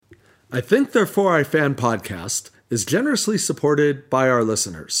I Think Therefore I Fan podcast is generously supported by our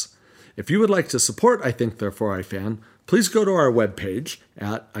listeners. If you would like to support I Think Therefore I Fan, please go to our webpage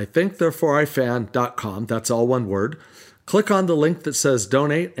at ithinkthereforeifan.com. That's all one word. Click on the link that says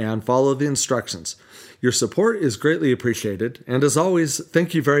donate and follow the instructions. Your support is greatly appreciated, and as always,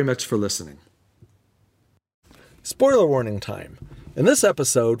 thank you very much for listening. Spoiler warning time. In this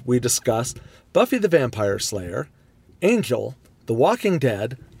episode, we discuss Buffy the Vampire Slayer, Angel, The Walking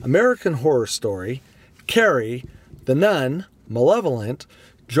Dead, American Horror Story, Carrie, The Nun, Malevolent,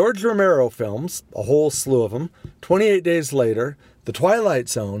 George Romero films, a whole slew of them, 28 Days Later, The Twilight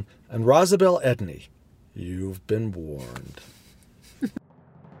Zone, and Rosabelle Edney. You've been warned.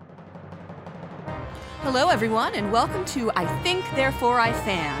 Hello, everyone, and welcome to I Think Therefore I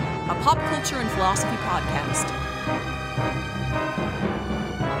Fan, a pop culture and philosophy podcast.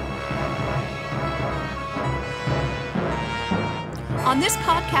 On this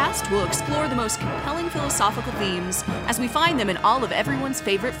podcast, we'll explore the most compelling philosophical themes as we find them in all of everyone's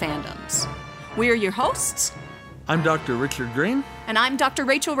favorite fandoms. We are your hosts. I'm Dr. Richard Green. And I'm Dr.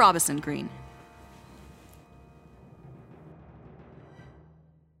 Rachel Robison Green.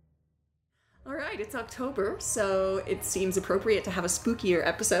 All right, it's October, so it seems appropriate to have a spookier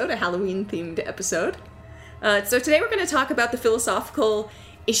episode, a Halloween-themed episode. So today we're going to talk about the philosophical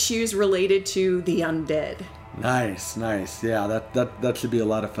issues related to the undead. Nice. Yeah, that should be a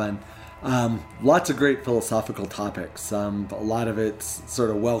lot of fun. Lots of great philosophical topics. A lot of it's sort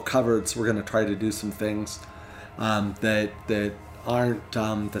of well covered, so we're going to try to do some things that aren't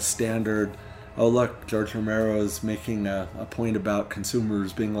the standard. Oh, look, George Romero is making a point about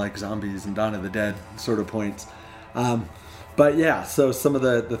consumers being like zombies and Dawn of the Dead sort of points. But yeah, so some of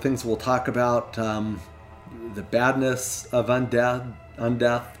the things we'll talk about, the badness of undeath.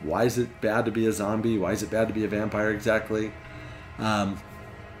 Why is it bad to be a zombie? Why is it bad to be a vampire exactly? Some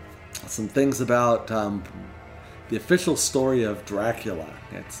things about the official story of Dracula.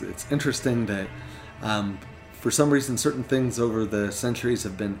 It's interesting that for some reason certain things over the centuries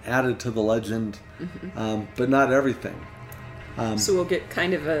have been added to the legend, but not everything. So we'll get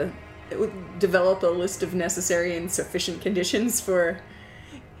kind of develop a list of necessary and sufficient conditions for...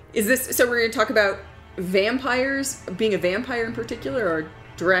 So we're going to talk about vampires, being a vampire in particular, or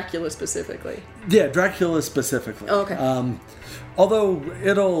Dracula specifically? Yeah, Dracula specifically. Oh, okay. Although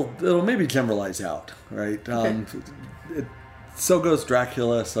it'll maybe generalize out, right? Okay. So goes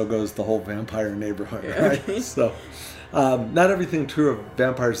Dracula, so goes the whole vampire neighborhood, yeah, right? okay. So not everything true of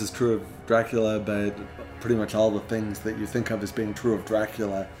vampires is true of Dracula, but pretty much all the things that you think of as being true of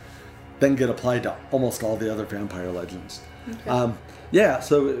Dracula then get applied to almost all the other vampire legends. Okay. Yeah,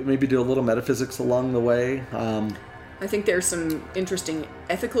 so maybe do a little metaphysics along the way. I think there's some interesting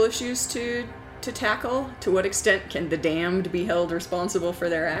ethical issues to tackle. To what extent can the damned be held responsible for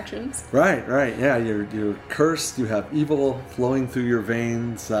their actions? Right. Yeah, you're cursed. You have evil flowing through your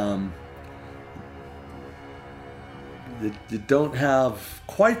veins. You don't have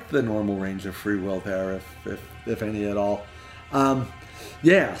quite the normal range of free will there, if any at all.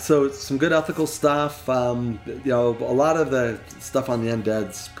 Yeah, so it's some good ethical stuff. A lot of the stuff on the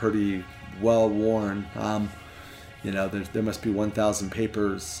undead's pretty well worn. There must be 1,000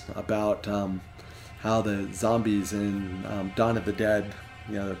 papers about how the zombies in Dawn of the Dead,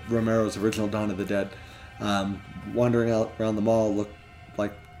 Romero's original Dawn of the Dead, wandering out around the mall look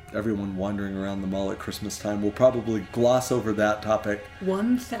like everyone wandering around the mall at Christmas time. We'll probably gloss over that topic.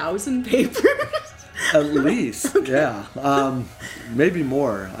 1,000 papers? At least, okay. Yeah. Maybe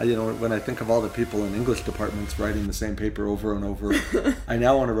more. When I think of all the people in English departments writing the same paper over and over, I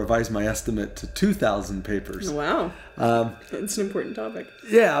now want to revise my estimate to 2,000 papers. Wow. It's an important topic.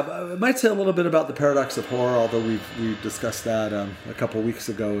 Yeah, I might say a little bit about the paradox of horror, although we discussed that a couple weeks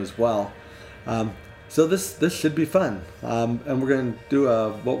ago as well. So this should be fun. And we're going to do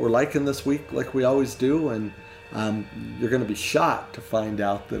what we're liking this week, like we always do, and you're going to be shocked to find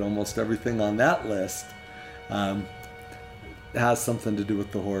out that almost everything on that list has something to do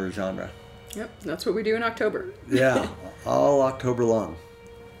with the horror genre. Yep, that's what we do in October. Yeah, all October long.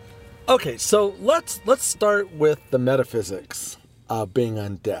 Okay, so let's start with the metaphysics of being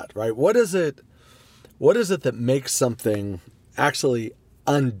undead, right? What is it that makes something actually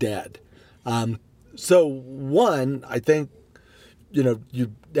undead? So one, I think,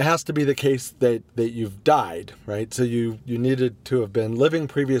 it has to be the case that you've died, right? So you needed to have been living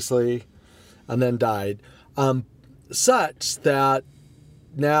previously and then died, such that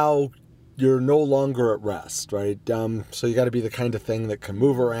now you're no longer at rest, right? So you got to be the kind of thing that can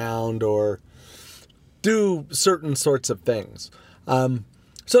move around or do certain sorts of things. So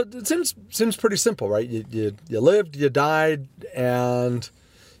it seems pretty simple, right? You lived, you died, and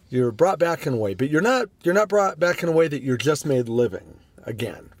you're brought back in a way, but you're not brought back in a way that you're just made living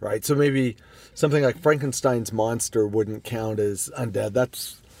again, right? So maybe something like Frankenstein's monster wouldn't count as undead.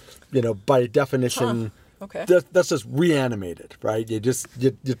 That's, by definition, okay. That's just reanimated, right? You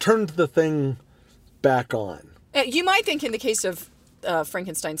turned the thing back on. You might think in the case of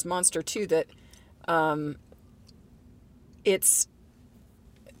Frankenstein's monster too that it's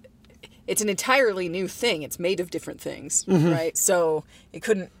an entirely new thing. It's made of different things, right? So it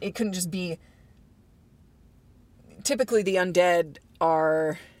couldn't just be. Typically, the undead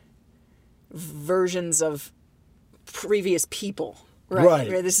are versions of previous people, right?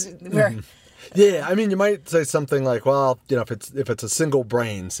 Where this is where. Yeah, I mean, you might say something like, well, if it's a single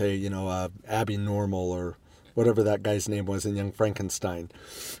brain, say, Abby Normal or whatever that guy's name was in Young Frankenstein,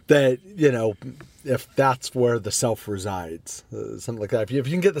 that, if that's where the self resides, something like that. If you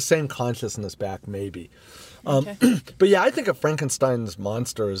can get the same consciousness back, maybe. Okay. But yeah, I think of Frankenstein's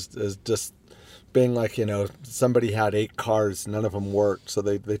monster as just being like, somebody had 8 cars, none of them worked, so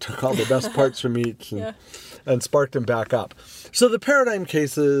they took all the best parts from each and sparked them back up. So the paradigm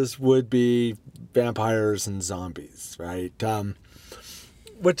cases would be vampires and zombies, right?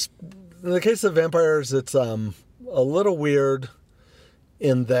 Which, in the case of vampires, it's a little weird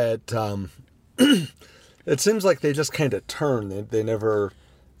in that it seems like they just kind of turn. They never...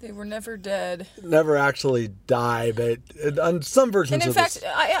 They were never dead. Never actually die, but on some versions of this... And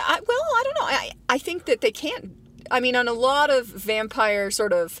in fact, I don't know. I think that they can't... I mean, on a lot of vampire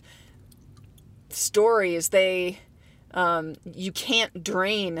sort of stories, you can't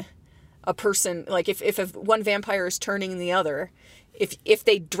drain a person. Like, if one vampire is turning the other, if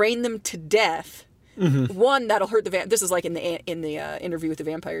they drain them to death... One, that'll hurt the this is like in the Interview with the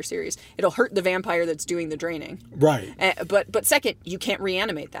Vampire series. It'll hurt the vampire that's doing the draining. Right. But second, you can't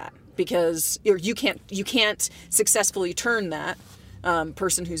reanimate that because you can't successfully turn that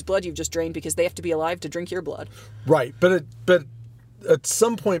person whose blood you've just drained because they have to be alive to drink your blood. Right. But at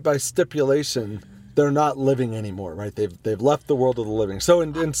some point by stipulation, they're not living anymore, right? They've left the world of the living. So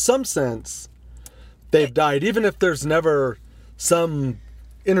in some sense, they've died, even if there's never some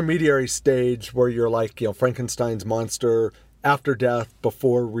intermediary stage where you're like, Frankenstein's monster after death,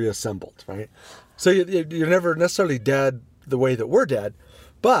 before reassembled, right? So you're never necessarily dead the way that we're dead,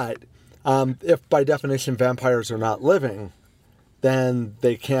 but if by definition vampires are not living, then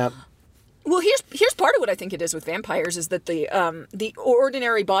they can't. Well, here's part of what I think it is with vampires is that the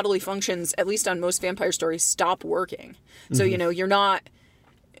ordinary bodily functions, at least on most vampire stories, stop working. So you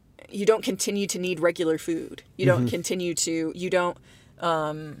don't continue to need regular food. You don't continue to. You don't.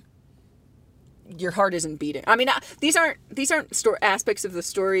 Your heart isn't beating. I mean, these aren't aspects of the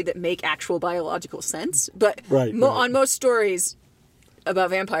story that make actual biological sense. But on most stories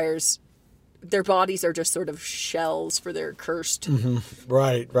about vampires, their bodies are just sort of shells for their cursed,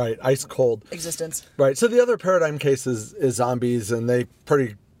 right, ice cold existence. Right. So the other paradigm case is zombies, and they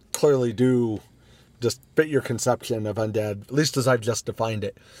pretty clearly do just fit your conception of undead, at least as I've just defined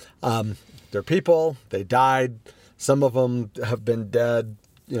it. They're people. They died. Some of them have been dead,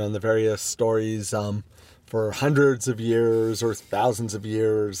 in the various stories for hundreds of years or thousands of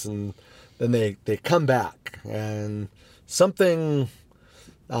years, and then they come back, and something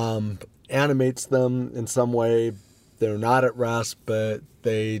animates them in some way. They're not at rest, but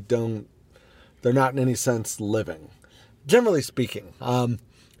they're not in any sense living, generally speaking.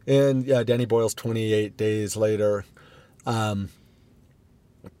 And Danny Boyle's 28 Days Later, the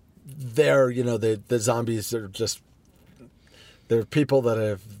zombies are just, they're people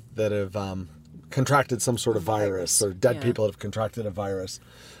that have contracted some sort of virus, or dead people that have contracted a virus.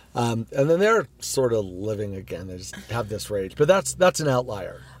 And then they're sort of living again. They just have this rage. But that's an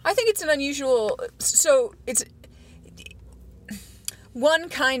outlier. I think it's an unusual... So it's... One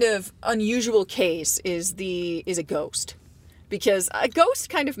kind of unusual case is a ghost. Because a ghost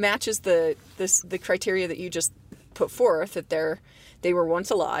kind of matches the criteria that you just put forth, that they were once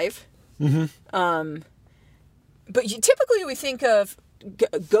alive. But typically we think of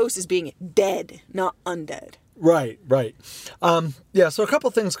ghosts as being dead, not undead. Right. So a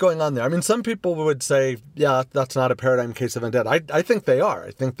couple things going on there. I mean, some people would say, that's not a paradigm case of undead. I think they are.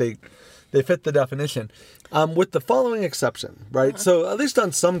 I think they fit the definition. With the following exception, right? So at least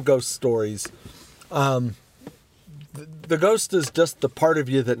on some ghost stories, the ghost is just the part of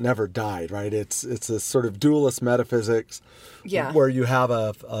you that never died, right? It's a sort of dualist metaphysics, where you have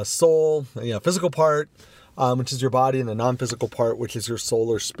a soul, a physical part, which is your body, and a non-physical part, which is your soul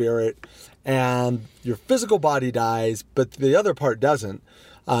or spirit. And your physical body dies, but the other part doesn't.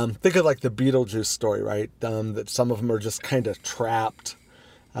 Think of like the Beetlejuice story, right? That some of them are just kind of trapped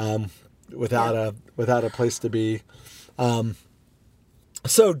without a place to be.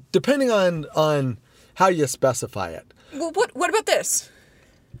 So depending on how you specify it. Well, what about this?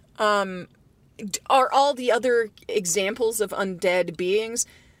 Are all the other examples of undead beings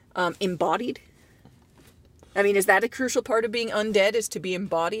embodied? I mean, is that a crucial part of being undead, is to be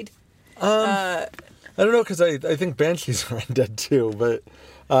embodied? I don't know, because I think banshees are undead too, but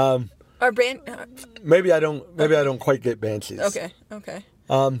maybe I don't quite get banshees. Okay.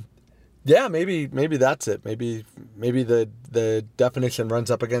 Yeah, maybe that's it. Maybe the definition runs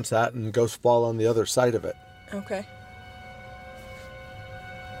up against that and ghosts fall on the other side of it. Okay.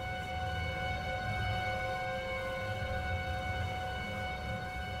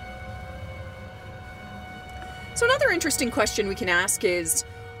 So another interesting question we can ask is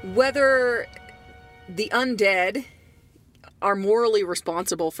whether the undead are morally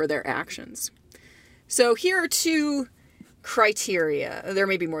responsible for their actions. So here are two criteria. There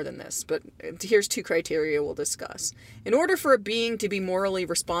may be more than this, but here's two criteria we'll discuss. In order for a being to be morally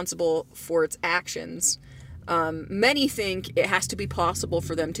responsible for its actions, many think it has to be possible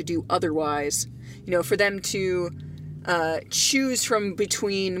for them to do otherwise, for them to choose from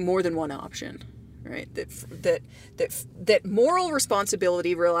between more than one option, right? That moral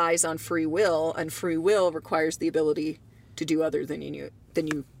responsibility relies on free will, and free will requires the ability to do other than you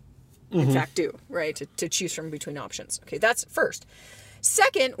in fact do, right? To choose from between options. Okay, that's first.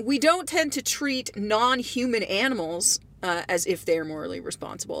 Second, we don't tend to treat non-human animals as if they're morally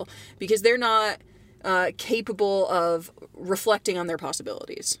responsible, because they're not capable of reflecting on their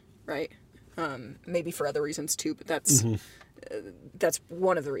possibilities, right? Maybe for other reasons too, but that's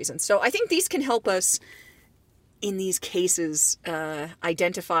one of the reasons. So I think these can help us in these cases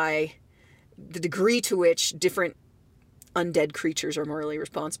identify the degree to which different undead creatures are morally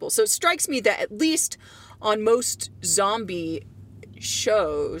responsible. So it strikes me that at least on most zombie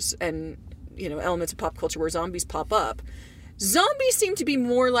shows and, elements of pop culture where zombies pop up, zombies seem to be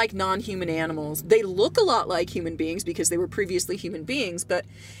more like non-human animals. They look a lot like human beings because they were previously human beings, but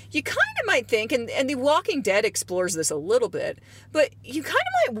you kind of might think, and The Walking Dead explores this a little bit, but you kind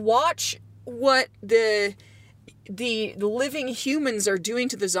of might watch what the living humans are doing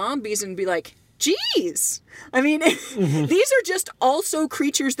to the zombies and be like, geez, I mean, these are just also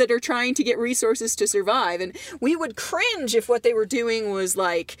creatures that are trying to get resources to survive. And we would cringe if what they were doing was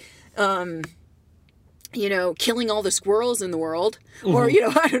like, killing all the squirrels in the world. Or,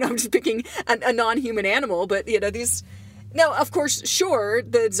 I don't know, I'm just picking a non-human animal. But, these... Now, of course, sure,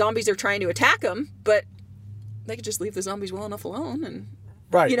 the zombies are trying to attack them, but they could just leave the zombies well enough alone. And,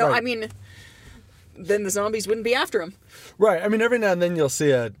 right. I mean, then the zombies wouldn't be after them. Right. I mean, every now and then you'll see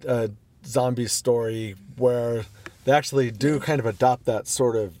a zombie story where they actually do kind of adopt that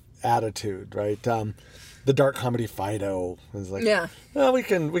sort of attitude, right? The dark comedy Fido is like, well, we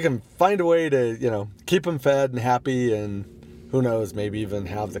can find a way to keep them fed and happy, and who knows, maybe even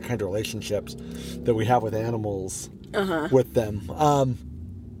have the kind of relationships that we have with animals with them.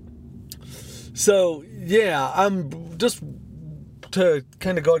 So yeah, I'm just to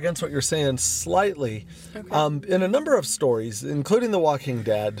kind of go against what you're saying slightly. Okay. In a number of stories, including The Walking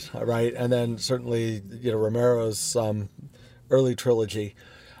Dead, right, and then certainly Romero's early trilogy,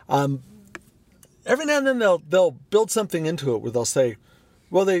 every now and then they'll build something into it where they'll say,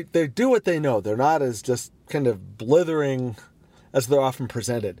 well, they do what they know. They're not as just kind of blithering as they're often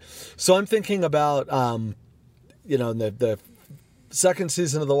presented. So I'm thinking about in the second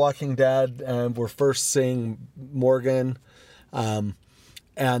season of The Walking Dead, and we're first seeing Morgan.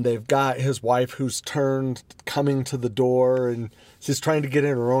 And they've got his wife who's turned coming to the door, and she's trying to get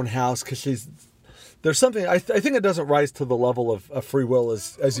in her own house because there's something, I think it doesn't rise to the level of free will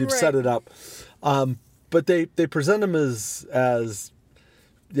as you've set it up. But they present him as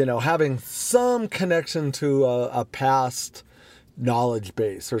having some connection to a past knowledge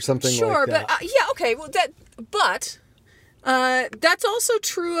base or something like that. Sure, but okay. Well, that's also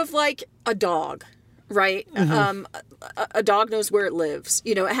true of like a dog. Right? A dog knows where it lives.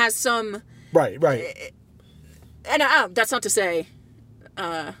 It has some... Right. And that's not to say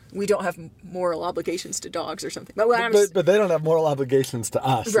we don't have moral obligations to dogs or something. But they don't have moral obligations to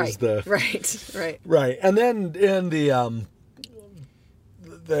us. Right, right. Right. And then in the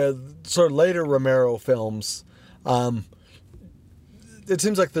sort of later Romero films, it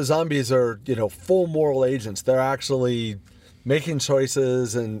seems like the zombies are, full moral agents. They're actually making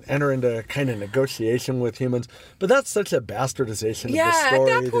choices and enter into kind of negotiation with humans. But that's such a bastardization of the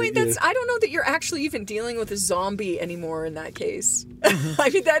story. At that point, I don't know that you're actually even dealing with a zombie anymore in that case.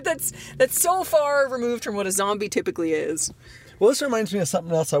 I mean, that's so far removed from what a zombie typically is. Well, this reminds me of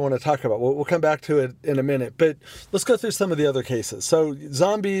something else I want to talk about. We'll come back to it in a minute, but let's go through some of the other cases. So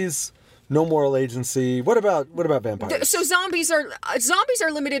zombies, no moral agency. What about vampires? So zombies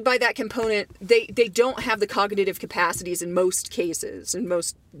are limited by that component. They don't have the cognitive capacities in most cases, in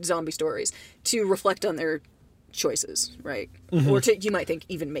most zombie stories, to reflect on their choices, right? Or to, you might think,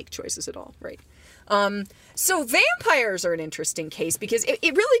 even make choices at all, right? So vampires are an interesting case because it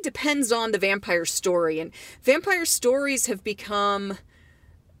really depends on the vampire story, and vampire stories have become...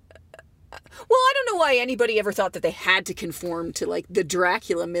 Well, I don't know why anybody ever thought that they had to conform to, like, the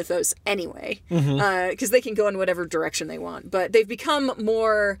Dracula mythos anyway, because they can go in whatever direction they want. But they've become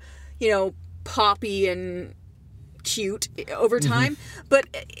more, poppy and cute over time. But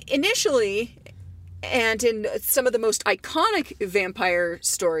initially, and in some of the most iconic vampire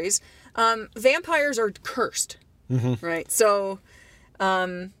stories, vampires are cursed, right? So,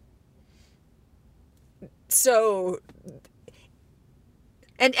 And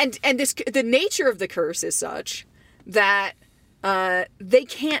this, the nature of the curse is such that they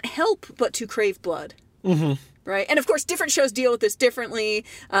can't help but to crave blood. Right? And of course, different shows deal with this differently.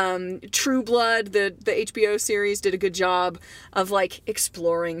 True Blood, the HBO series, did a good job of, like,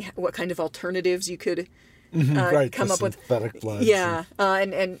 exploring what kind of alternatives you could come up with. Synthetic blood. Yeah.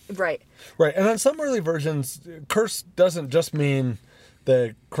 And right. Right. And on some early versions, curse doesn't just mean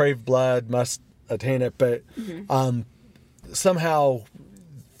the crave blood must attain it, but somehow...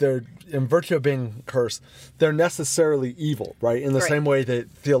 they're, in virtue of being cursed, they're necessarily evil, right? In the same way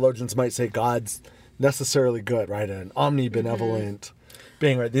that theologians might say God's necessarily good, right? An omnibenevolent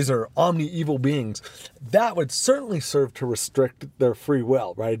being, right? These are omni-evil beings. That would certainly serve to restrict their free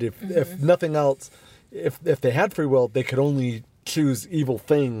will, right? If nothing else, if they had free will, they could only choose evil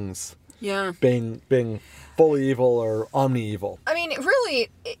things. Yeah. Being fully evil or omni-evil. I mean, really,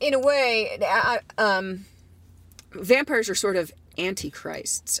 in a way, vampires are sort of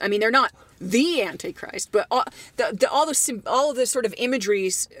antichrists. I mean, they're not the Antichrist, but all of the sort of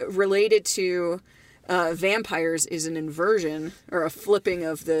imageries related to vampires is an inversion or a flipping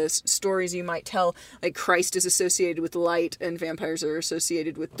of the stories you might tell. Like, Christ is associated with light, and vampires are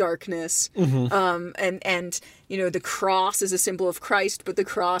associated with darkness. And the cross is a symbol of Christ, but the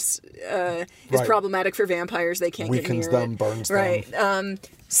cross is problematic for vampires. They can't get near it. Weakens them, burns them. Right.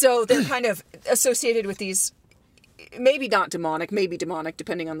 So they're kind of associated with these. Maybe not demonic, maybe demonic,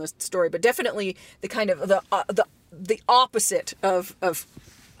 depending on the story, but definitely the kind of the opposite of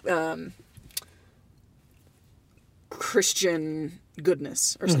Christian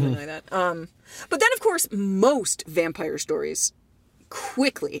goodness or something like that. But then, of course, most vampire stories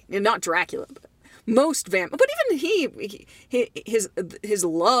quickly, not Dracula, but most but even his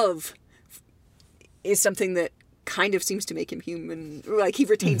love is something that kind of seems to make him human. Like, he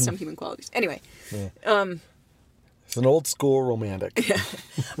retains some human qualities. Anyway. Yeah. It's an old school romantic. Yeah.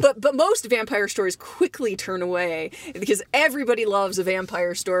 But most vampire stories quickly turn away because everybody loves a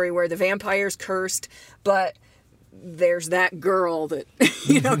vampire story where the vampire's cursed, but there's that girl that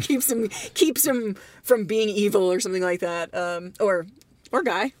keeps him from being evil or something like that, or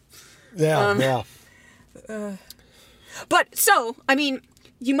guy. Yeah. But so, I mean,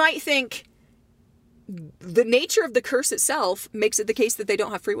 you might think the nature of the curse itself makes it the case that they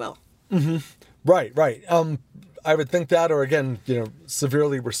don't have free will. Right. I would think that, or again,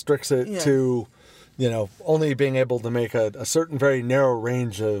 severely restricts it to, only being able to make a certain very narrow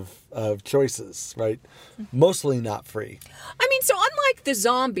range of choices, right? Mostly not free. I mean, so unlike the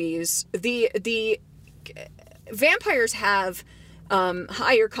zombies, the vampires have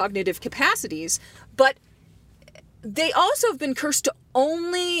higher cognitive capacities, but they also have been cursed to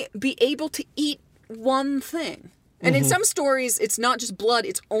only be able to eat one thing. And in some stories, it's not just blood,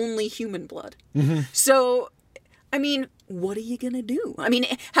 it's only human blood. So, I mean, what are you going to do? I mean,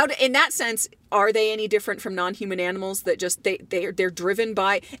 in that sense, are they any different from non-human animals that just, they're driven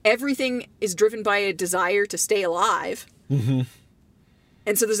by, everything is driven by a desire to stay alive. And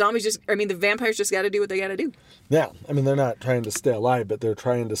so the vampires just got to do what they got to do. Yeah. I mean, they're not trying to stay alive, but they're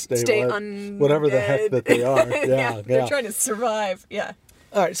trying to stay whatever the heck that they are. Yeah. They're trying to survive. Yeah.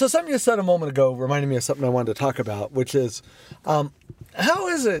 All right, so something you said a moment ago reminded me of something I wanted to talk about, which is how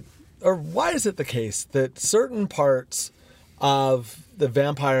is it, or why is it the case that certain parts of the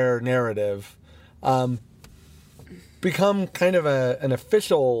vampire narrative become kind of an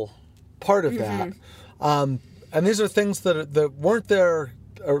official part of that? And these are things that weren't there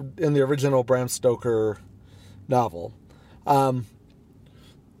in the original Bram Stoker novel. And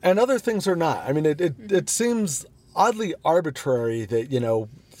other things are not. I mean, it seems oddly arbitrary that,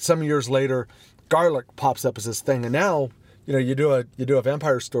 some years later, garlic pops up as this thing. And now, you do a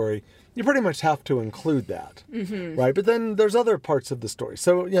vampire story, you pretty much have to include that, right? But then there's other parts of the story.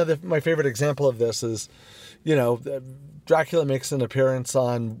 So, my favorite example of this is, Dracula makes an appearance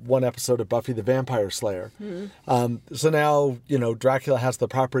on one episode of Buffy the Vampire Slayer. So now, Dracula has the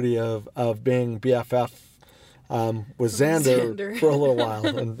property of being BFF with Xander for a little while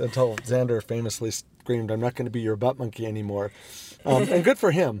until Xander famously screamed, "I'm not going to be your butt monkey anymore." And good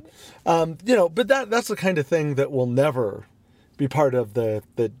for him. But that's the kind of thing that will never be part of the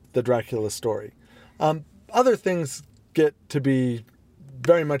Dracula story. Other things get to be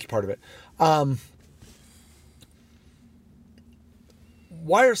very much part of it.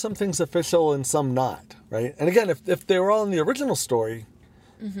 Why are some things official and some not, right? And again, if they were all in the original story,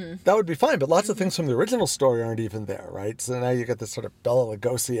 that would be fine. But lots of things from the original story aren't even there, right? So now you get this sort of Bela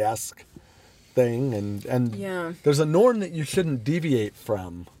Lugosi-esque thing, and there's a norm that you shouldn't deviate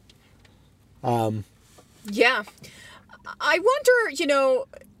from. Yeah. I wonder,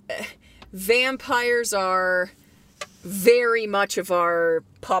 vampires are very much of our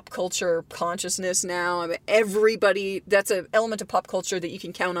pop culture consciousness now. I mean, everybody, that's an element of pop culture that you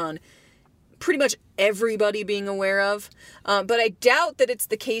can count on pretty much everybody being aware of. But I doubt that it's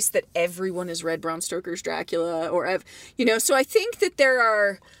the case that everyone has read Bram Stoker's Dracula so I think that there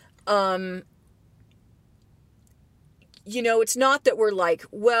are, it's not that we're like,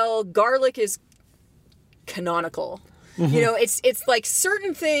 well, garlic is canonical. It's like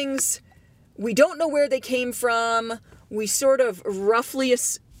certain things, we don't know where they came from. We sort of roughly,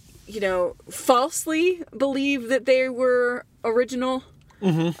 falsely believe that they were original,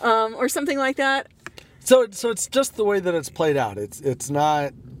 or something like that. So it's just the way that it's played out. It's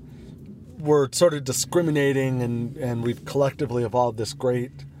not, we're sort of discriminating and we've collectively evolved this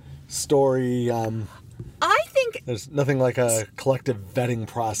great story. I think there's nothing like a collective vetting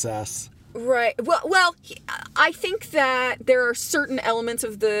process. Right. Well, I think that there are certain elements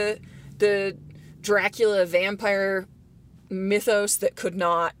of the Dracula vampire mythos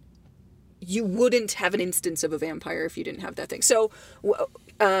that you wouldn't have an instance of a vampire if you didn't have that thing. So,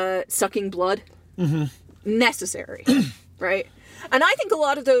 sucking blood, necessary, right? And I think a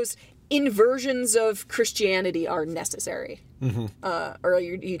lot of those inversions of Christianity are necessary, or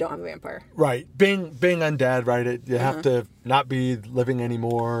you don't have a vampire. Right. Being undead, right? You have to not be living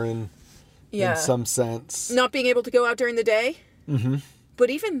anymore in some sense. Not being able to go out during the day. But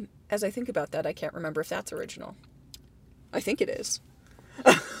even as I think about that, I can't remember if that's original. I think it is.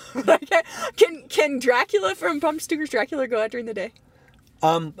 Can Dracula from Bram Stoker's Dracula go out during the day?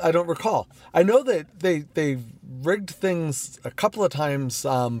 I don't recall. I know that they rigged things a couple of times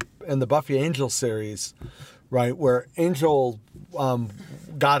in the Buffy Angel series, right, where Angel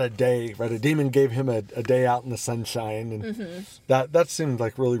got a day, right? A demon gave him a day out in the sunshine, and that seemed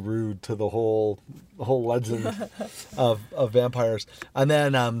like really rude to the whole legend of vampires. And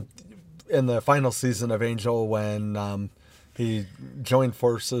then in the final season of Angel, when he joined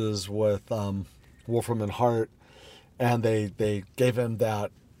forces with Wolfram and Hart, and they gave him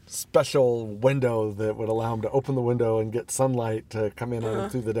that special window that would allow him to open the window and get sunlight to come in on him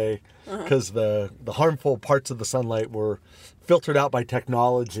through the day, because the harmful parts of the sunlight were filtered out by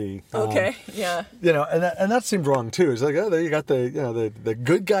technology. Okay, yeah. And that seemed wrong too. It's like, oh, there you got the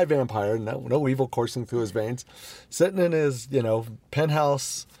good guy vampire, no evil coursing through his veins, sitting in his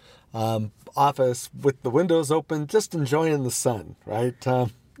penthouse office with the windows open, just enjoying the sun, right?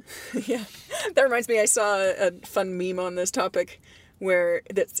 Yeah, that reminds me, I saw a fun meme on this topic where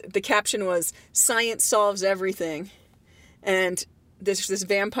the caption was, "Science solves everything," and there's this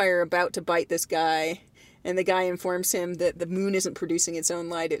vampire about to bite this guy, and the guy informs him that the moon isn't producing its own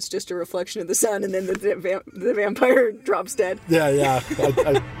light, it's just a reflection of the sun, and then the vampire drops dead. Yeah,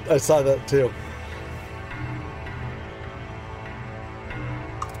 I saw that too.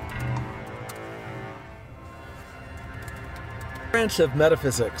 Branch of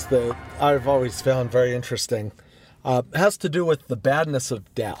metaphysics that I've always found very interesting has to do with the badness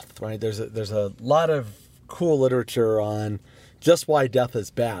of death, right? There's a lot of cool literature on just why death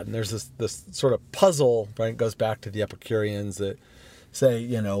is bad, and there's this sort of puzzle, right? It goes back to the Epicureans that say,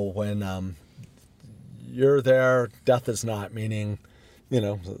 when you're there, death is not, meaning,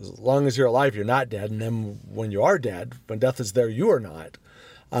 as long as you're alive, you're not dead, and then when you are dead, when death is there, you are not.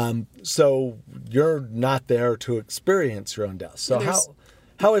 So you're not there to experience your own death. So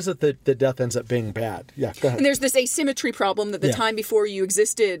how is it that death ends up being bad? Yeah, go ahead. And there's this asymmetry problem that the time before you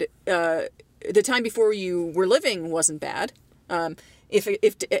existed, the time before you were living wasn't bad.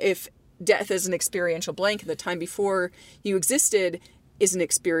 If death is an experiential blank and the time before you existed is an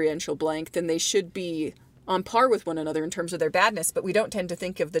experiential blank, then they should be on par with one another in terms of their badness. But we don't tend to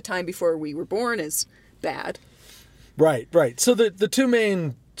think of the time before we were born as bad. Right, right. So the two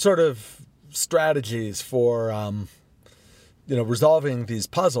main sort of strategies for resolving these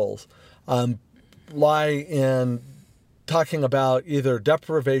puzzles lie in talking about either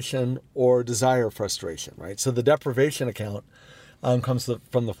deprivation or desire frustration, right? So the deprivation account comes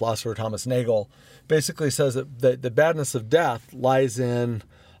from the philosopher Thomas Nagel. Basically says that the badness of death lies in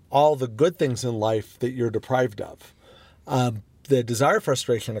all the good things in life that you're deprived of. The desire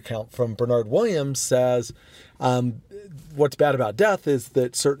frustration account from Bernard Williams says what's bad about death is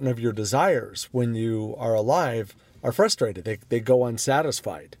that certain of your desires when you are alive are frustrated. They go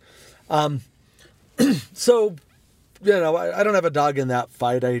unsatisfied. So, I don't have a dog in that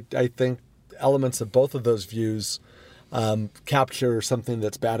fight. I think elements of both of those views capture something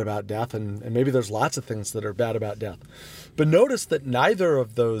that's bad about death, and maybe there's lots of things that are bad about death. But notice that neither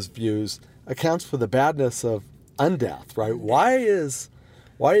of those views accounts for the badness of undeath, right? Why is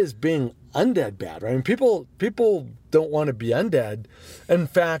being undead bad, right? I mean, people don't want to be undead. In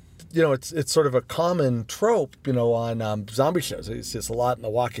fact, it's sort of a common trope, on zombie shows. It's just a lot in The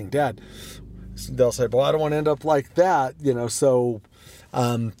Walking Dead. They'll say, well, I don't want to end up like that, so,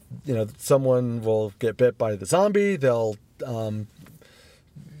 someone will get bit by the zombie. They'll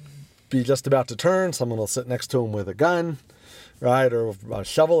be just about to turn. Someone will sit next to them with a gun, right, or a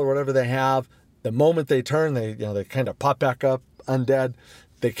shovel or whatever they have. The moment they turn, they kind of pop back up undead.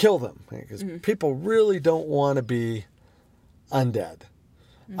 They kill them because people really don't want to be undead.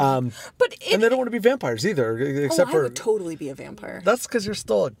 And they don't want to be vampires either, except I would totally be a vampire. That's because you're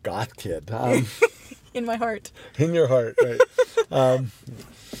still a goth kid. In my heart. In your heart, right.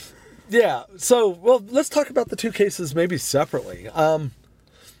 Yeah, so, let's talk about the two cases maybe separately.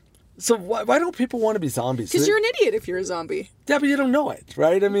 So why don't people want to be zombies? Because you're an idiot if you're a zombie. Yeah, but you don't know it,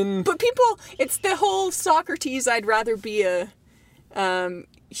 right? I mean... But it's the whole Socrates, I'd rather be a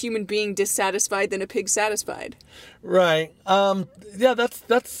human being dissatisfied than a pig satisfied. Right. Yeah,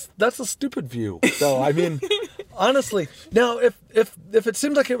 that's a stupid view, though. I mean, honestly. Now, if it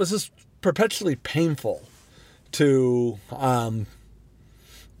seemed like it was just perpetually painful to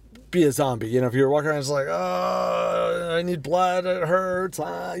be a zombie, if you were walking around it's like, oh, I need blood, it hurts,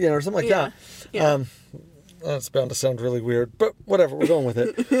 or something like that. Yeah. That's bound to sound really weird, but whatever, we're going with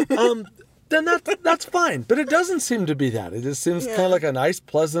it. Then that's fine. But it doesn't seem to be that. It just seems kind of like a nice,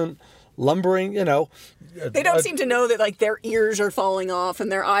 pleasant, lumbering, They don't seem to know that, like, their ears are falling off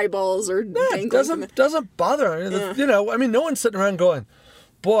and their eyeballs are dangling. It doesn't bother. I mean, no one's sitting around going,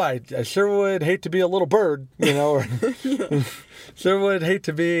 boy, I sure would hate to be a little bird, or sure would hate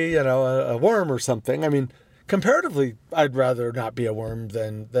to be, a worm or something. I mean, comparatively, I'd rather not be a worm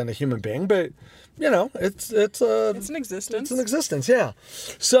than a human being, but, it's an existence. It's an existence, yeah.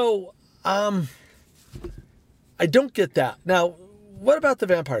 So, I don't get that. Now, what about the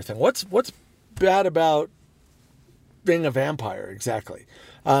vampire thing? What's bad about being a vampire exactly?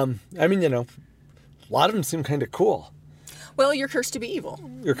 I mean, a lot of them seem kind of cool. Well, you're cursed to be evil.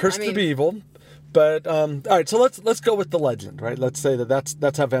 You're cursed to be evil. But all right, so let's go with the legend, right? Let's say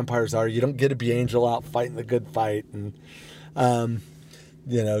that's how vampires are. You don't get to be Angel out fighting the good fight, and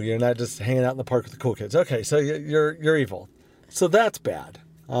you're not just hanging out in the park with the cool kids. Okay, so you're evil. So that's bad.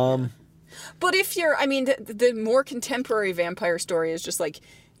 But if the more contemporary vampire story is just like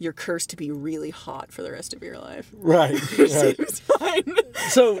you're cursed to be really hot for the rest of your life. Right. Seems fine.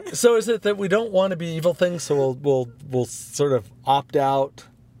 So is it that we don't want to be evil things, so we'll sort of opt out?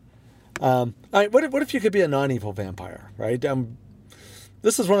 All right, what if you could be a non-evil vampire, right?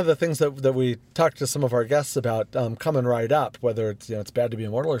 This is one of the things that we talked to some of our guests about coming right up, whether it's bad to be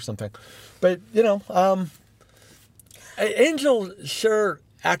immortal or something. But Angel sure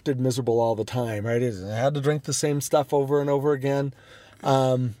acted miserable all the time, right? He had to drink the same stuff over and over again.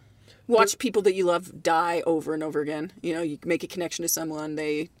 Watch people that you love die over and over again. You make a connection to someone,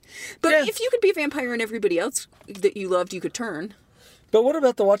 if you could be a vampire and everybody else that you loved, you could turn. But what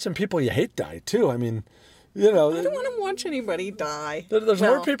about the watching people you hate die, too? I mean, I don't want to watch anybody die. There's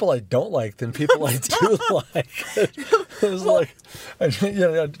more people I don't like than people I do like. It's and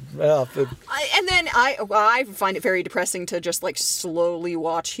then I find it very depressing to just like slowly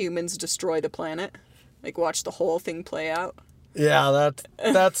watch humans destroy the planet, like watch the whole thing play out. Yeah,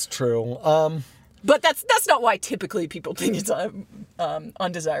 that's true. But that's not why typically people think it's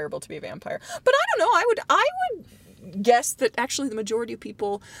undesirable to be a vampire. But I don't know. I would guess that actually the majority of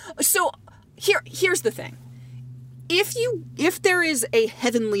people. So here's the thing. If there is a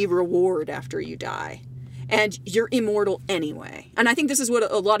heavenly reward after you die, and you're immortal anyway, and I think this is what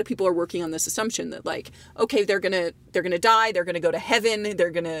a lot of people are working on, this assumption that like, okay, they're gonna die, they're gonna go to heaven,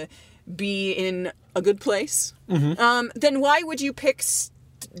 they're gonna be in a good place. Mm-hmm. Then why would you pick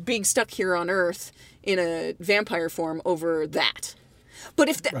being stuck here on Earth in a vampire form over that. But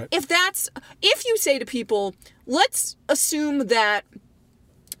if you say to people, let's assume that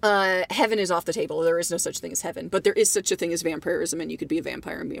heaven is off the table, there is no such thing as heaven, but there is such a thing as vampirism, and you could be a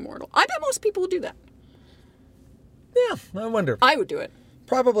vampire and be immortal. I bet most people would do that. Yeah, I wonder. I would do it.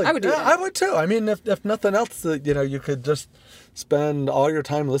 Probably. I would do that. I would too. I mean, if nothing else, you could just spend all your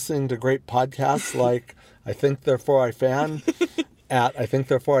time listening to great podcasts like I Think Therefore I Fan at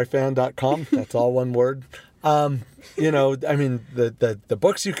ithinktherefore.ifan.com. That's all one word. I mean, the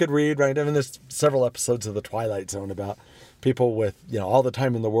books you could read, right? I mean, there's several episodes of The Twilight Zone about people with, all the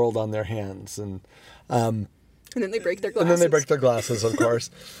time in the world on their hands. And then they break their glasses. Of course.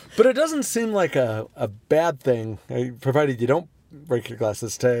 But it doesn't seem like a bad thing, provided you don't break your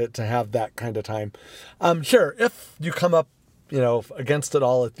glasses, to have that kind of time. Sure, if you come up, against it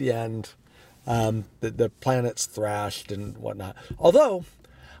all at the end, the planet's thrashed and whatnot. Although,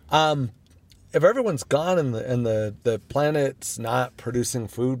 if everyone's gone and the planet's not producing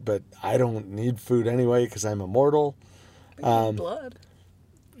food, but I don't need food anyway because I'm immortal. Blood.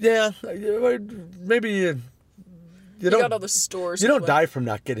 Yeah, maybe you don't got all the stores. You don't die from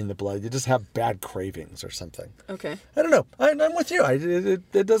not getting the blood. You just have bad cravings or something. Okay. I don't know. I'm with you.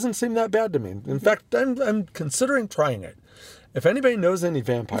 It doesn't seem that bad to me. In fact, I'm considering trying it. If anybody knows any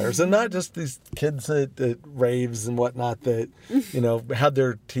vampires, and not just these kids at raves and whatnot that, had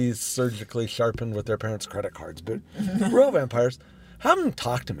their teeth surgically sharpened with their parents' credit cards, but real vampires, have them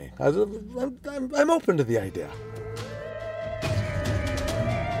talk to me. I'm open to the idea.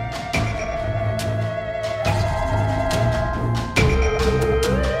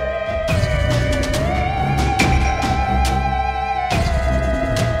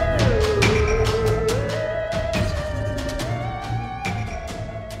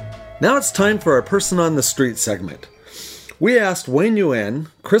 Now it's time for our Person on the Street segment. We asked Wayne Yuen,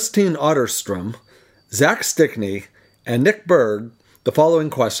 Christine Otterstrom, Zach Stickney, and Nick Berg the following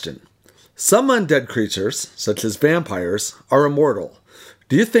question. Some undead creatures, such as vampires, are immortal.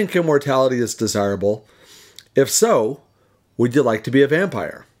 Do you think immortality is desirable? If so, would you like to be a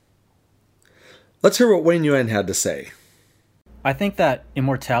vampire? Let's hear what Wayne Yuen had to say. I think that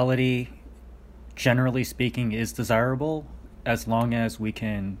immortality, generally speaking, is desirable as long as we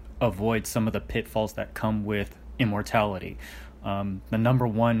can avoid some of the pitfalls that come with immortality. The number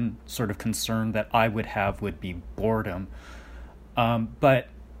one sort of concern that I would have would be boredom. But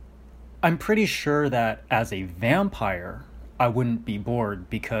I'm pretty sure that as a vampire, I wouldn't be bored,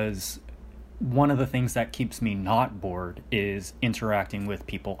 because one of the things that keeps me not bored is interacting with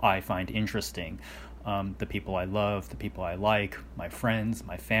people I find interesting. The people I love, the people I like, my friends,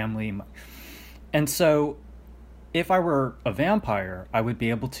 my family. And so if I were a vampire, I would be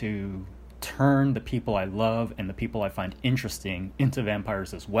able to turn the people I love and the people I find interesting into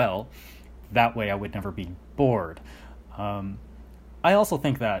vampires as well. That way I would never be bored. I also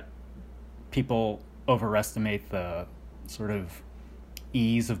think that people overestimate the sort of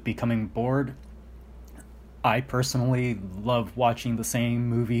ease of becoming bored. I personally love watching the same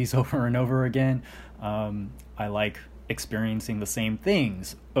movies over and over again. I like experiencing the same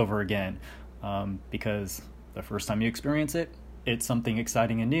things over again, because the first time you experience it, it's something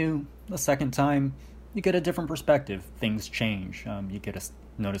exciting and new. The second time, you get a different perspective. Things change. You get to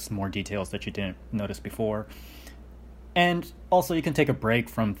notice more details that you didn't notice before. And also, you can take a break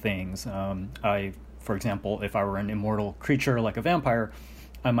from things. For example, if I were an immortal creature like a vampire,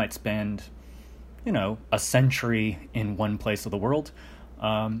 I might spend, a century in one place of the world,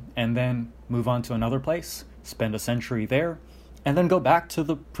 and then move on to another place, spend a century there, and then go back to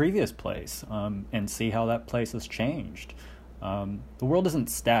the previous place, and see how that place has changed. The world isn't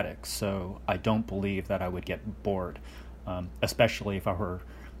static, so I don't believe that I would get bored, especially if I were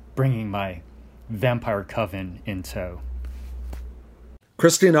bringing my vampire coven in tow.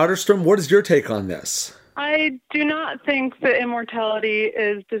 Christine Otterstrom, what is your take on this? I do not think that immortality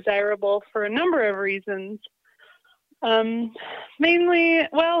is desirable for a number of reasons. Mainly,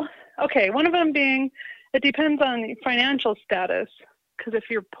 one of them being, it depends on financial status. Because if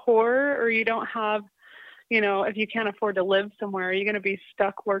you're poor or you don't have, if you can't afford to live somewhere, you're going to be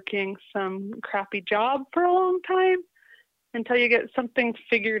stuck working some crappy job for a long time until you get something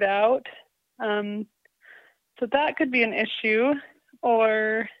figured out. So that could be an issue.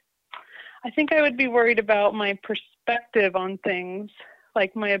 Or I think I would be worried about my perspective on things,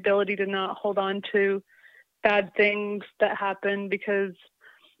 like my ability to not hold on to bad things that happen, because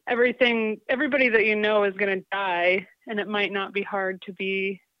everybody that you know is going to die, and it might not be hard to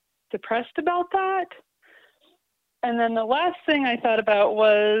be depressed about that. And then the last thing I thought about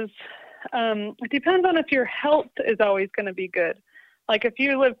was, it depends on if your health is always going to be good. Like if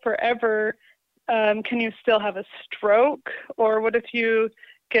you live forever can you still have a stroke? Or what if you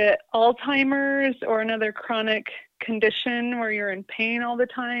get Alzheimer's or another chronic condition where you're in pain all the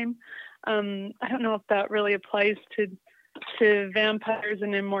time? I don't know if that really applies to vampires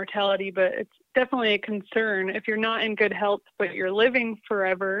and immortality, but it's definitely a concern. If you're not in good health, but you're living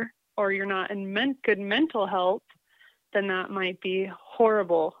forever, or you're not in good mental health, then that might be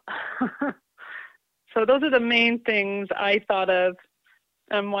horrible. So those are the main things I thought of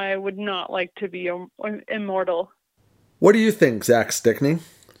why I would not like to be immortal. What do you think, Zach Stickney?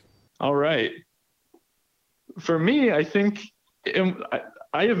 All right. For me, I think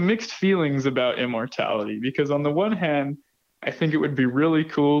I have mixed feelings about immortality, because on the one hand, I think it would be really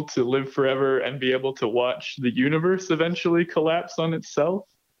cool to live forever and be able to watch the universe eventually collapse on itself.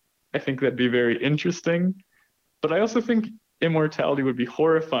 I think that'd be very interesting. But I also think immortality would be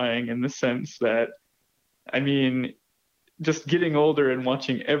horrifying in the sense that, I mean, just getting older and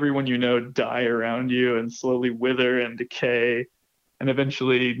watching everyone you know die around you and slowly wither and decay and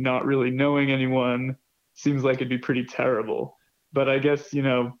eventually not really knowing anyone seems like it'd be pretty terrible. But I guess, you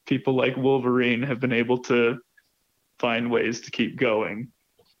know, people like Wolverine have been able to find ways to keep going.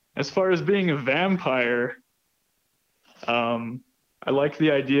 As far as being a vampire, I like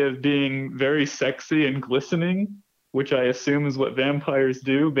the idea of being very sexy and glistening, which I assume is what vampires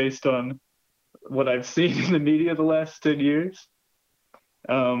do based on what I've seen in the media the last 10 years.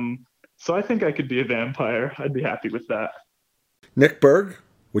 So I think I could be a vampire. I'd be happy with that. Nick Berg,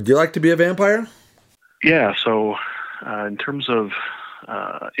 would you like to be a vampire? Yeah, so in terms of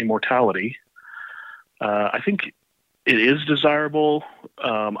immortality, I think it is desirable.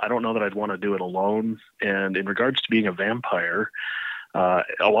 I don't know that I'd want to do it alone. And in regards to being a vampire, a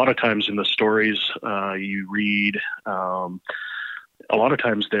lot of times in the stories you read, a lot of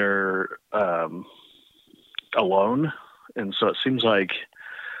times they're alone. And so it seems like,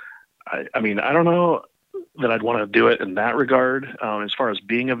 I mean, I don't know that I'd want to do it in that regard. As far as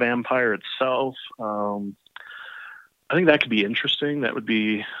being a vampire itself, I think that could be interesting. That would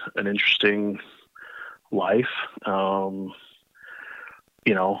be an interesting life. You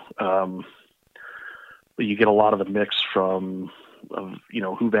get a lot of the mix from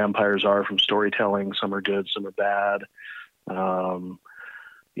who vampires are from storytelling. Some are good, some are bad.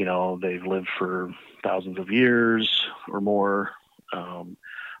 They've lived for thousands of years or more.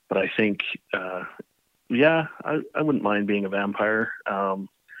 But I think, I wouldn't mind being a vampire.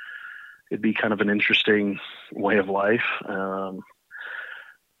 It'd be kind of an interesting way of life.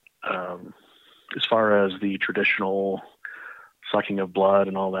 As far as the traditional sucking of blood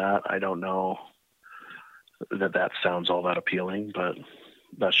and all that, I don't know that sounds all that appealing, but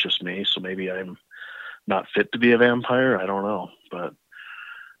that's just me. So maybe I'm not fit to be a vampire. I don't know, but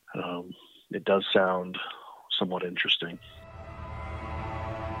it does sound somewhat interesting.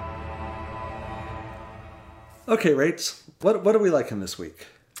 Okay, Rach, what are we liking this week?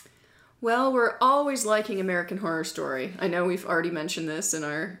 Well, we're always liking American Horror Story. I know we've already mentioned this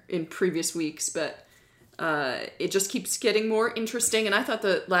in previous weeks, but it just keeps getting more interesting, and I thought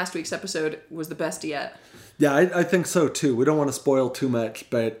the last week's episode was the best yet. Yeah, I think so too. We don't want to spoil too much,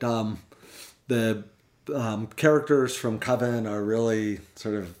 but the characters from Coven are really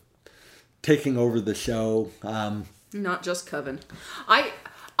sort of taking over the show. Not just Coven.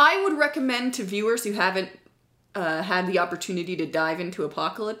 I would recommend to viewers who haven't had the opportunity to dive into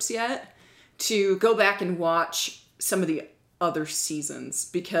Apocalypse yet to go back and watch some of the other seasons,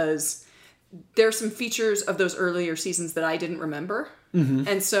 because there's some features of those earlier seasons that I didn't remember. Mm-hmm.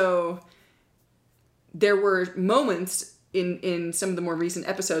 And so there were moments in some of the more recent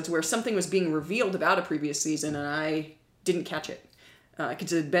episodes where something was being revealed about a previous season and I didn't catch it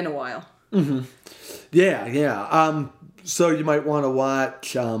because it had been a while. Mm-hmm. Yeah. So you might want to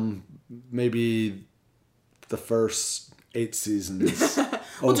watch maybe the first 8 seasons.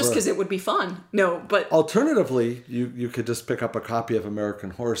 Well, just because it would be fun. No, but alternatively, you could just pick up a copy of American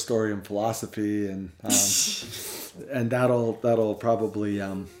Horror Story and Philosophy, and that'll probably.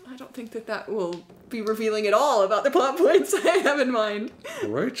 I don't think that will be revealing at all about the plot points I have in mind.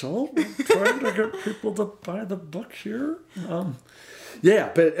 Rachel, I'm trying to get people to buy the book here.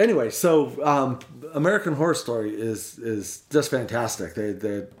 Yeah, but anyway, so American Horror Story is just fantastic.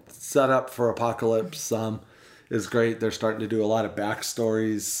 They're set up for Apocalypse. Is great. They're starting to do a lot of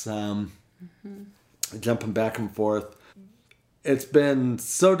backstories, jumping back and forth. It's been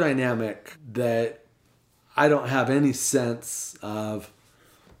so dynamic that I don't have any sense of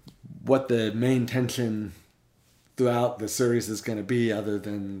what the main tension throughout the series is going to be, other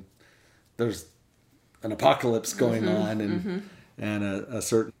than there's an apocalypse going on and a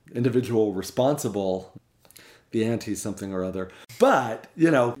certain individual responsible, the anti something or other. But,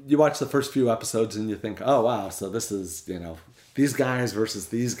 you watch the first few episodes and you think, oh, wow, so this is, these guys versus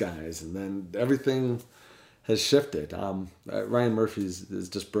these guys. And then everything has shifted. Ryan Murphy is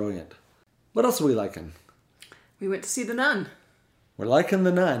just brilliant. What else are we liking? We went to see The Nun. We're liking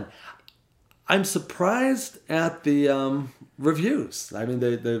The Nun. I'm surprised at the reviews. I mean,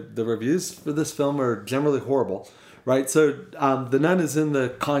 the reviews for this film are generally horrible, right? So The Nun is in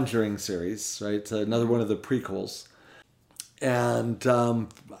the Conjuring series, right? It's another one of the prequels. And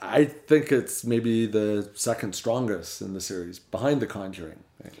I think it's maybe the second strongest in the series, behind The Conjuring.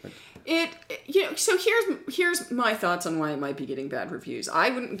 So here's my thoughts on why it might be getting bad reviews.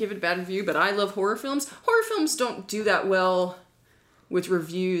 I wouldn't give it a bad review, but I love horror films. Horror films don't do that well with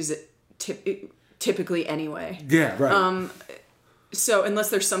reviews typically anyway. Yeah, right. So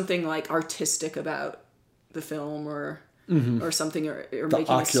unless there's something like artistic about the film or something or making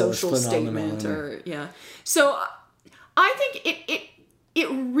a social statement So I think it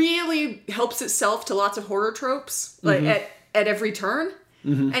really helps itself to lots of horror tropes, like at every turn.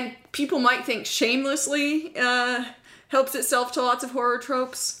 And people might think shamelessly helps itself to lots of horror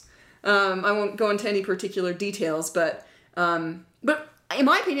tropes. I won't go into any particular details, but in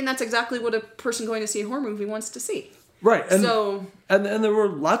my opinion, that's exactly what a person going to see a horror movie wants to see. Right. And, so, and there were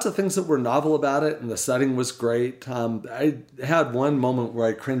lots of things that were novel about it, and the setting was great. I had one moment where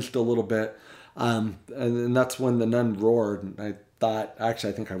I cringed a little bit, and that's when the nun roared, and I thought,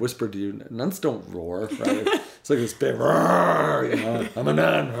 actually, I think I whispered to you, nuns don't roar, right? It's like this big roar, I'm a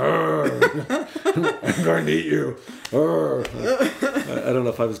nun, I'm going to eat you. I don't know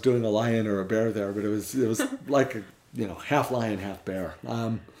if I was doing a lion or a bear there, but it was like a, half lion, half bear.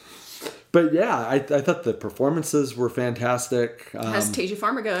 But yeah, I thought the performances were fantastic. Has Tasia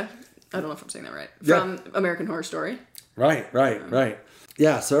Farmiga, I don't know if I'm saying that right, from American Horror Story. Right.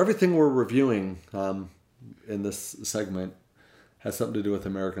 Yeah, so everything we're reviewing in this segment has something to do with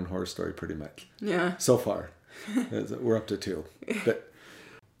American Horror Story, pretty much. Yeah. So far. We're up to 2. But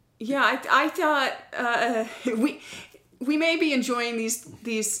yeah, I thought we may be enjoying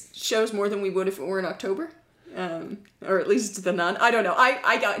these shows more than we would if it were in October. Or at least The Nun. I don't know.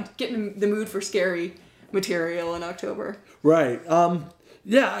 I got getting in the mood for scary material in October. Right.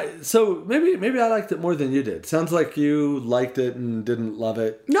 Yeah, so maybe I liked it more than you did. Sounds like you liked it and didn't love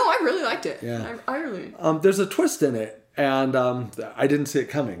it. No, I really liked it. Yeah. I really... there's a twist in it, and I didn't see it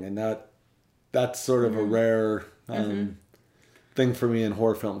coming, and that's sort of a rare thing for me in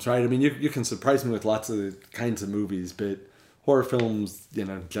horror films, right? I mean, you can surprise me with lots of kinds of movies, but horror films,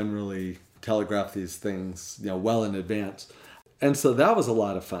 generally telegraph these things, well in advance. And so that was a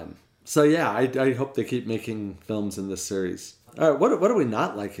lot of fun. So yeah, I hope they keep making films in this series. All right, what are we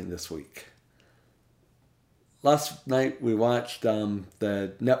not liking this week? Last night we watched the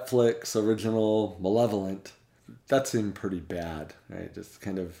Netflix original Malevolent. That seemed pretty bad, right? Just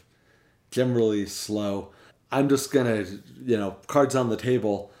kind of generally slow. I'm just gonna, cards on the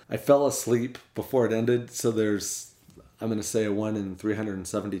table. I fell asleep before it ended, so I'm going to say a 1 in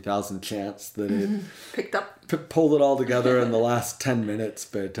 370,000 chance that it picked up, pulled it all together in the last 10 minutes.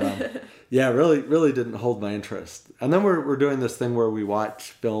 But yeah, really didn't hold my interest. And then we're doing this thing where we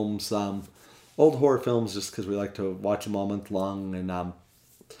watch films, old horror films, just because we like to watch them all month long. And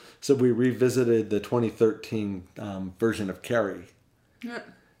so we revisited the 2013 version of Carrie. Yeah.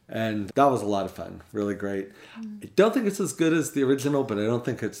 And that was a lot of fun. Really great. I don't think it's as good as the original, but I don't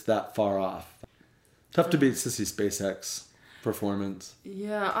think it's that far off. Tough to beat Sissy Spacek's performance.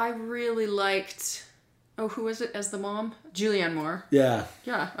 Yeah, I really liked... Oh, who was it as the mom? Julianne Moore. Yeah.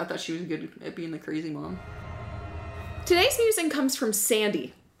 Yeah, I thought she was good at being the crazy mom. Today's musing comes from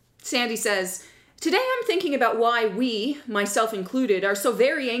Sandy. Sandy says, "Today I'm thinking about why we, myself included, are so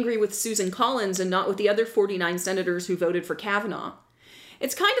very angry with Susan Collins and not with the other 49 senators who voted for Kavanaugh.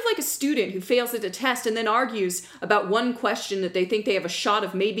 It's kind of like a student who fails at a test and then argues about one question that they think they have a shot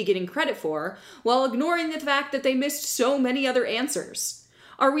of maybe getting credit for, while ignoring the fact that they missed so many other answers.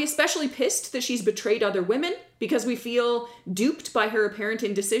 Are we especially pissed that she's betrayed other women because we feel duped by her apparent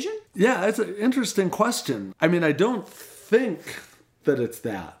indecision?" Yeah, it's an interesting question. I mean, I don't think that it's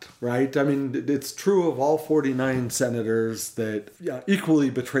that, right? I mean, it's true of all 49 senators that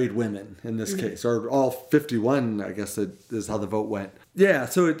equally betrayed women in this case, or all 51, I guess is how the vote went. Yeah,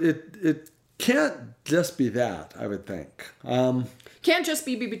 so it can't just be that, I would think. Can't just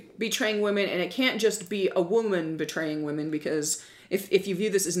be betraying women, and it can't just be a woman betraying women, because if you view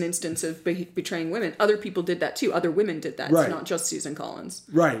this as an instance of betraying women, other people did that too. Other women did that. Right. It's not just Susan Collins.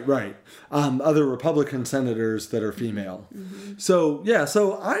 Right. Other Republican senators that are female. Mm-hmm. So yeah,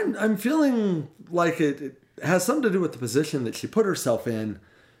 so I'm feeling like it has something to do with the position that she put herself in,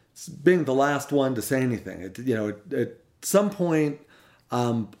 being the last one to say anything. It some point,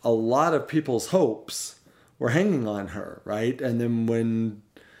 a lot of people's hopes were hanging on her, right? And then when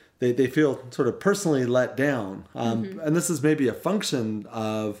they feel sort of personally let down, and this is maybe a function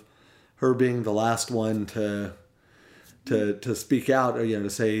of her being the last one to speak out, or to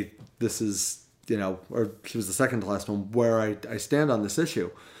say this is, or she was the second to last one, where I stand on this issue,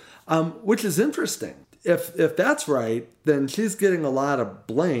 which is interesting. If that's right, then she's getting a lot of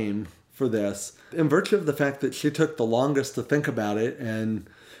blame for this in virtue of the fact that she took the longest to think about it and,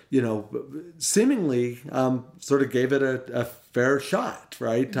 seemingly sort of gave it a fair shot,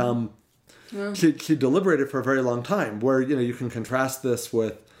 right? She deliberated for a very long time, where, you can contrast this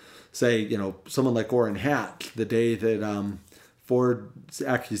with, say, someone like Orrin Hatch, the day that Ford's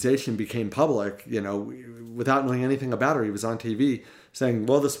accusation became public, without knowing anything about her, he was on TV saying,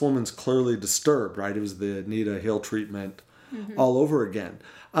 well, this woman's clearly disturbed, right? It was the Anita Hill treatment all over again.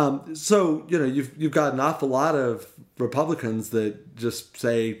 So, you've got an awful lot of Republicans that just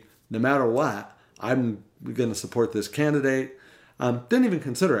say, no matter what, I'm going to support this candidate. Didn't even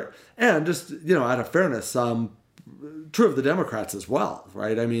consider it. And just, out of fairness, true of the Democrats as well,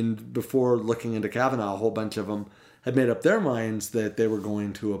 right? I mean, before looking into Kavanaugh, a whole bunch of them had made up their minds that they were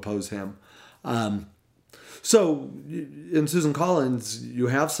going to oppose him. So in Susan Collins, you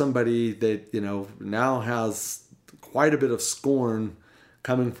have somebody that, now has quite a bit of scorn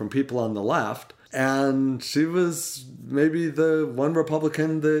coming from people on the left. And she was maybe the one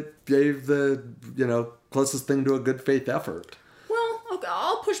Republican that gave the, closest thing to a good faith effort. Well,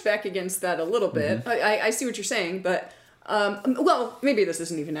 I'll push back against that a little bit. I see what you're saying, but, well, maybe this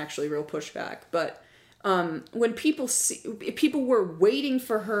isn't even actually real pushback, but when people were waiting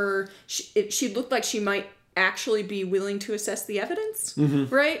for her, she looked like she might actually be willing to assess the evidence,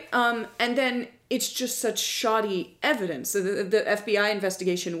 right? And then it's just such shoddy evidence. So the FBI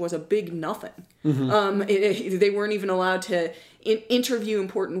investigation was a big nothing. They weren't even allowed to interview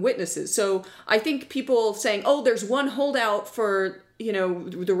important witnesses. So I think people saying, oh, there's one holdout for,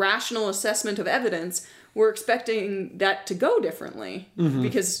 the rational assessment of evidence, we're expecting that to go differently.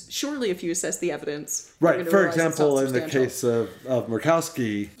 Because surely if you assess the evidence... Right. For example, in the case of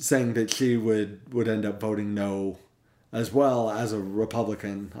Murkowski, saying that she would end up voting no as well as a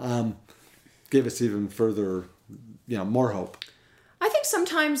Republican, gave us even further, more hope. I think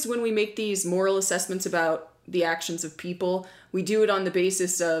sometimes when we make these moral assessments about the actions of people, we do it on the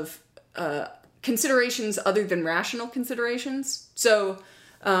basis of considerations other than rational considerations. So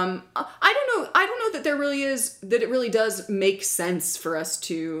I don't know that it really does make sense for us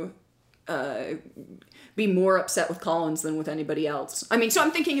to be more upset with Collins than with anybody else. I mean, so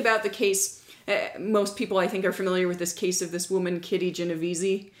I'm thinking about the case, most people I think are familiar with this case of this woman, Kitty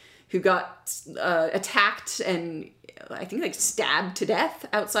Genovese, who got attacked and I think stabbed to death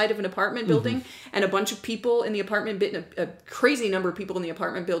outside of an apartment building, and a bunch of people in the apartment, a crazy number of people in the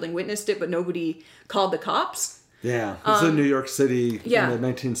apartment building witnessed it, but nobody called the cops. Yeah, it was in New York City in the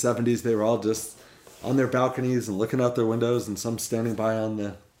 1970s. They were all just on their balconies and looking out their windows, and some standing by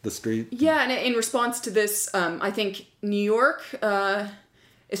on the street. Yeah, and in response to this, I think New York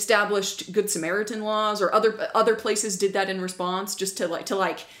established Good Samaritan laws, or other places did that in response, just to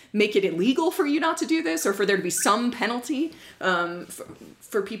make it illegal for you not to do this, or for there to be some penalty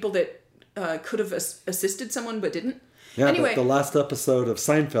for people that could have assisted someone but didn't. Yeah, anyway, the last episode of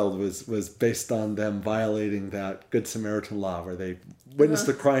Seinfeld was based on them violating that Good Samaritan law, where they witnessed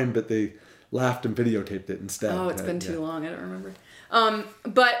a crime but they laughed and videotaped it instead. Oh, it's been too long. I don't remember.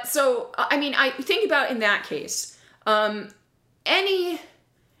 But so, I mean, I think about in that case,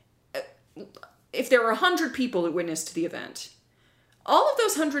 if there were 100 people that witnessed the event, all of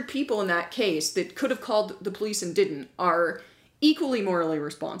those 100 people in that case that could have called the police and didn't are equally morally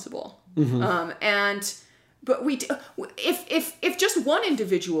responsible. But if just one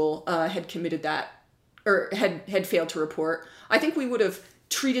individual had committed that, or had failed to report, I think we would have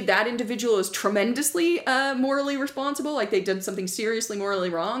treated that individual as tremendously morally responsible, like they did something seriously morally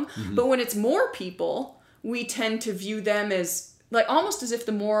wrong. But when it's more people, we tend to view them as almost as if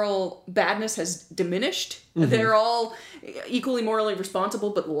the moral badness has diminished. They're all equally morally responsible,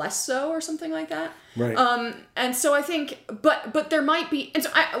 but less so, or something like that. Right. And so I think, but there might be, and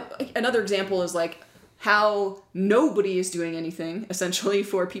so another example is how nobody is doing anything, essentially,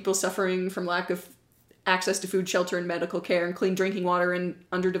 for people suffering from lack of access to food, shelter, and medical care, and clean drinking water in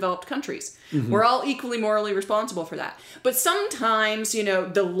underdeveloped countries. We're all equally morally responsible for that. But sometimes,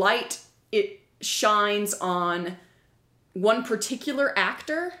 the light, it shines on one particular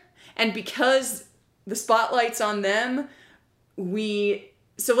actor, and because the spotlight's on them,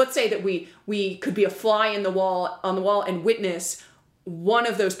 so let's say that we could be a fly on the wall and witness one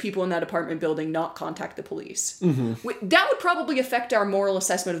of those people in that apartment building not contact the police. That would probably affect our moral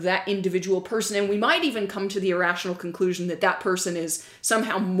assessment of that individual person, and we might even come to the irrational conclusion that that person is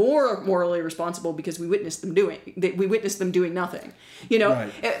somehow more morally responsible because we witnessed them doing nothing. You know,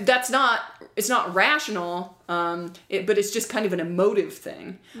 Right. It's not rational, but it's just kind of an emotive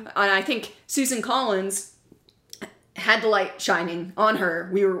thing. And I think Susan Collins had the light shining on her.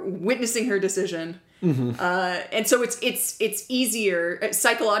 We were witnessing her decision. And so it's easier,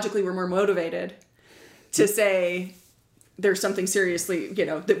 psychologically we're more motivated to say there's something seriously,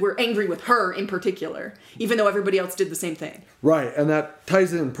 that we're angry with her in particular, even though everybody else did the same thing. Right, and that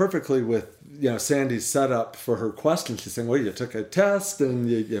ties in perfectly with Sandy's setup for her question. She's saying, well, you took a test and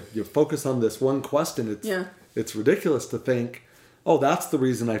you focus on this one question. It's ridiculous to think, oh, that's the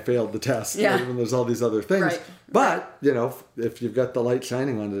reason I failed the test, when there's all these other things. Right. But, if you've got the light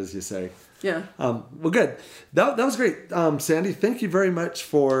shining on it, as you say. Yeah. Well, good. That was great. Sandy, thank you very much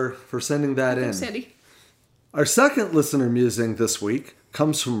for sending that in. Thanks, Sandy. Our second listener musing this week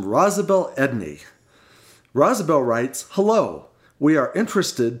comes from Rosabelle Edney. Rosabelle writes, hello. We are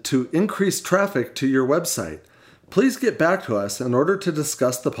interested to increase traffic to your website. Please get back to us in order to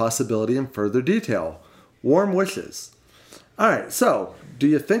discuss the possibility in further detail. Warm wishes. All right, so do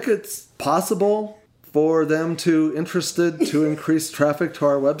you think it's possible for them to increase traffic to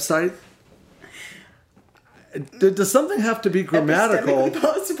our website? Does something have to be grammatical? Epistemically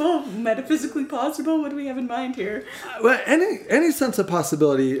possible, metaphysically possible? What do we have in mind here? Well, any sense of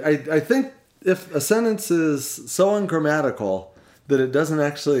possibility. I think if a sentence is so ungrammatical that it doesn't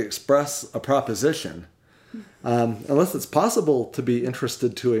actually express a proposition, unless it's possible to be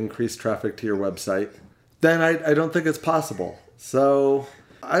interested to increase traffic to your website, then I don't think it's possible. So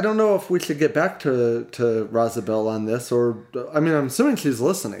I don't know if we should get back to Rosabelle on this, I'm assuming she's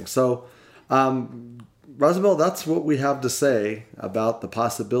listening. So, Rosabelle, that's what we have to say about the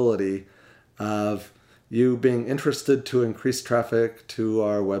possibility of you being interested to increase traffic to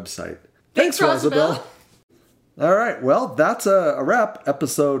our website. Thanks, Rosabelle. All right, well, that's a wrap.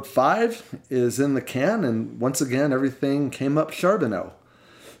 Episode 5 is in the can, and once again, everything came up Charbonneau.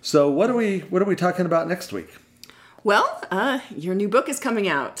 So what are we talking about next week? Well, your new book is coming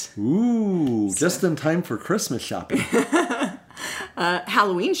out. Ooh, just in time for Christmas shopping.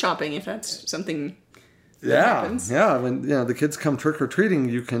 Halloween shopping, if that's something that happens. Yeah. When the kids come trick-or-treating,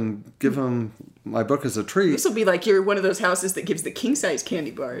 you can give them my book as a treat. This will be like you're one of those houses that gives the king-size candy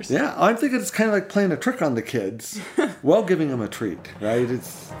bars. Yeah, I'm thinking it's kind of like playing a trick on the kids while giving them a treat, right?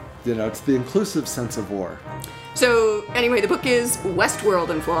 It's the inclusive sense of war. So anyway, the book is Westworld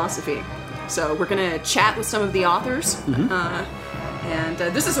and Philosophy. So we're going to chat with some of the authors. And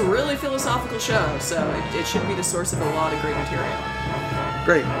this is a really philosophical show, so it should be the source of a lot of great material.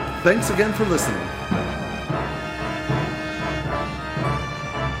 Great. Thanks again for listening.